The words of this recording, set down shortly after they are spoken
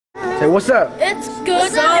Say what's up. It's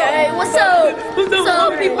good day. What's up? What's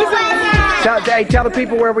up, people? Tell the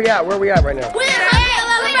people where we at. Where we at right now? We're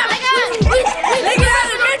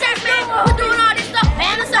doing all this stuff.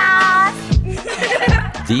 Fantasize.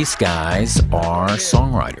 These guys are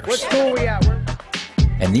songwriters. What school we at?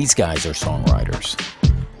 And these guys are songwriters.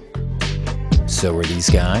 So are these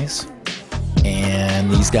guys. And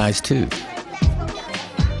these guys too.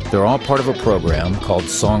 They're all part of a program called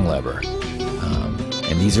SongLever.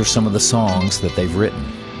 And these are some of the songs that they've written.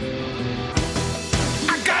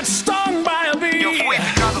 I got stung by a bee when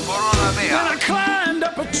I climbed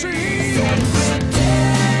up a tree.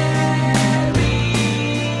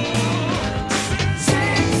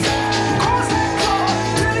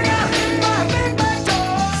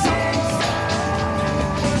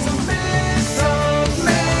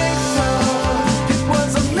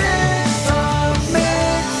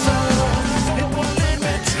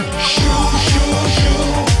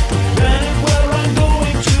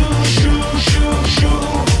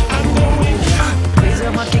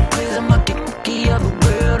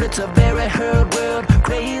 It's a very hard world,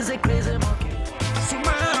 crazy, crazy monkey. So man,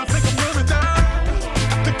 I think I'm gonna die.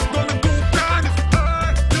 I think I'm gonna go down if I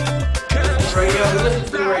don't Radio, who listens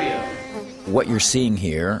to the radio? What you're seeing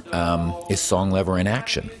here is SongLever in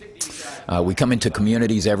action. We come into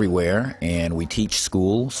communities everywhere and we teach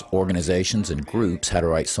schools, organizations, and groups how to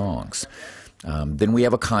write songs. Then we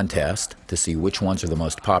have a contest to see which ones are the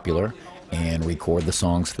most popular and record the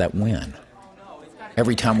songs that win.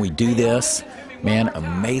 Every time we do this, man,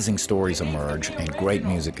 amazing stories emerge and great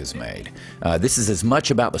music is made. This is as much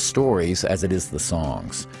about the stories as it is the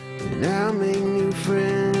songs. And I'll make new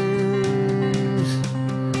friends,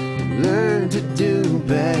 learn to do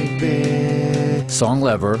baby.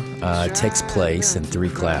 SongLever takes place in 3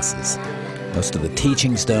 classes. Most of the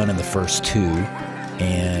teaching's done in the first 2,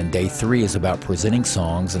 and day 3 is about presenting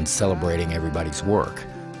songs and celebrating everybody's work.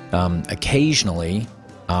 Occasionally,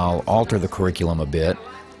 I'll alter the curriculum a bit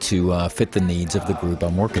to fit the needs of the group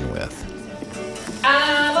I'm working with.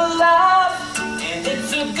 I'm alive, and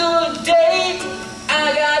it's a good day.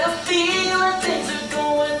 I got a feeling things are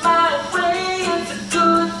going my way. It's a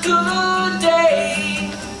good, good day.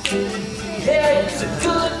 Yeah, it's a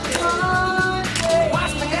good, good day.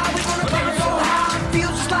 Watch me now, we're gonna burn so high. It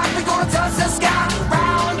feels just like we're gonna touch the sky.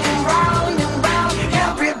 Round and round and round,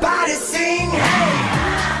 everybody sing, hey.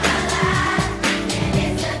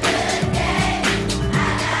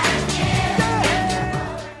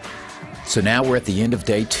 So now we're at the end of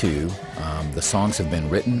day 2. The songs have been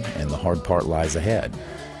written and the hard part lies ahead.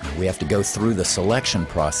 We have to go through the selection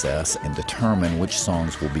process and determine which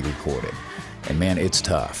songs will be recorded. And man, it's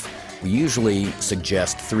tough. We usually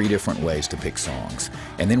suggest 3 different ways to pick songs,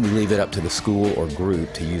 and then we leave it up to the school or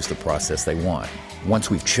group to use the process they want. Once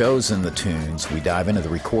we've chosen the tunes, we dive into the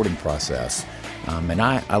recording process. And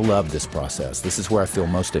I love this process. This is where I feel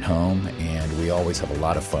most at home, and we always have a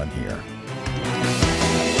lot of fun here.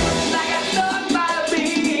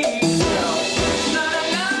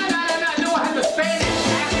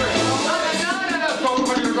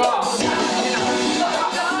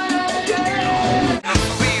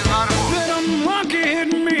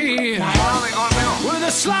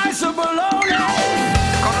 Slice of bologna.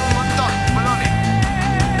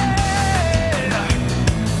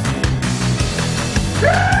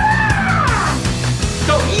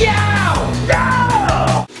 Go yow!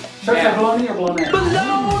 Yow! So is that bologna or bologna?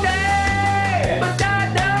 Bologna!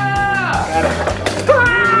 Batata!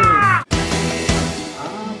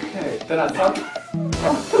 Okay. Ta-da-ta.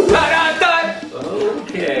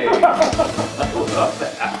 Okay. I love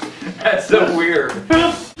that. That's so weird.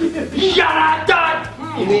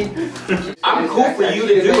 I'm cool for you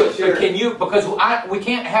to do it, but can you? Because we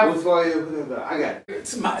can't have. I got it.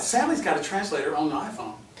 Sally's got a translator on the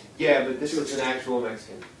iPhone. Yeah, but this was an actual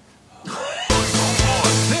Mexican.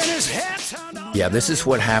 Yeah, this is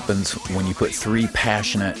what happens when you put 3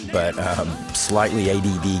 passionate but slightly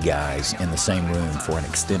ADD guys in the same room for an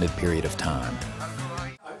extended period of time.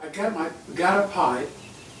 I got a pipe,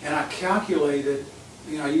 and I calculated.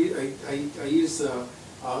 You know, I used the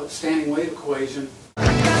standing wave equation.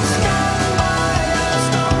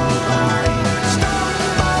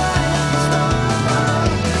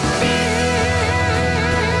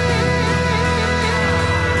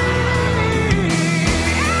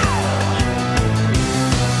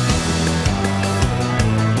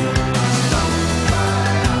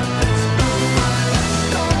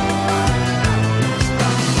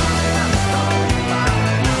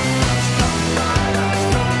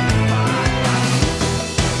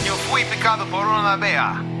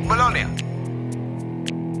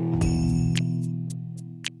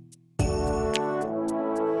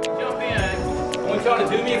 want y'all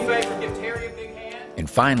to do me a favor, give Terry a big hand. And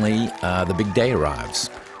finally, the big day arrives.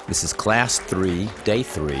 This is Class 3, Day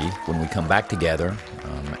 3, when we come back together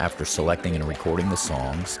after selecting and recording the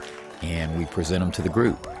songs, and we present them to the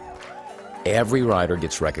group. Every writer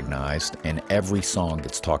gets recognized, and every song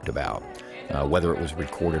gets talked about, whether it was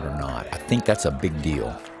recorded or not. I think that's a big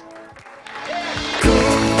deal.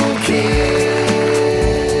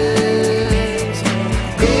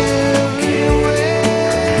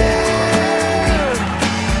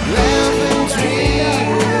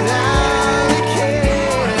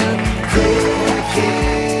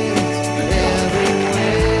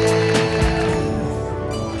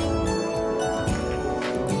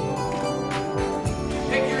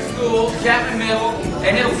 Chapman Middle,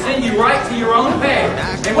 and it'll send you right to your own page.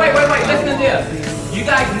 And wait, listen to this. You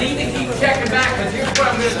guys need to keep checking back, because here's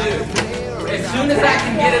what I'm going to do. As soon as I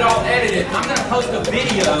can get it all edited, I'm going to post a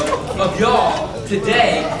video of y'all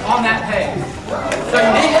today on that page. So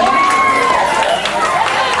you need to...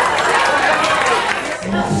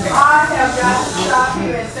 I have got to stop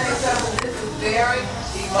here and say something. This is very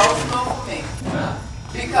emotional for me.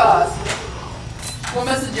 Because when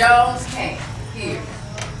Mr. Jones came here,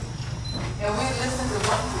 and we listened to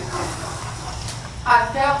what you did, I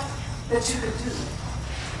felt that you could do it.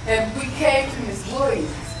 And we came to Ms. Williams.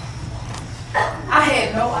 I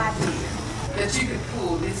had no idea that you could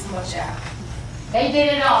pull this much out. They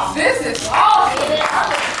did it all. This is awesome. They did it all.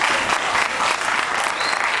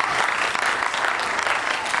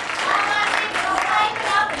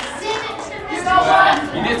 You know what?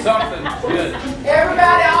 You did something good.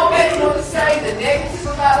 Everybody always want to say the negative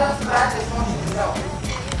about us, but I just want you to know.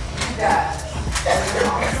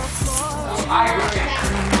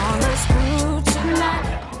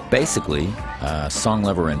 Basically,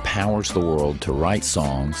 SongLever empowers the world to write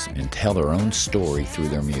songs and tell their own story through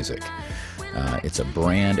their music. It's a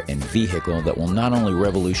brand and vehicle that will not only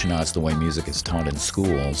revolutionize the way music is taught in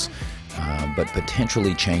schools, but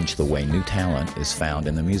potentially change the way new talent is found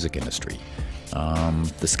in the music industry.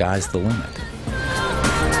 The sky's the limit.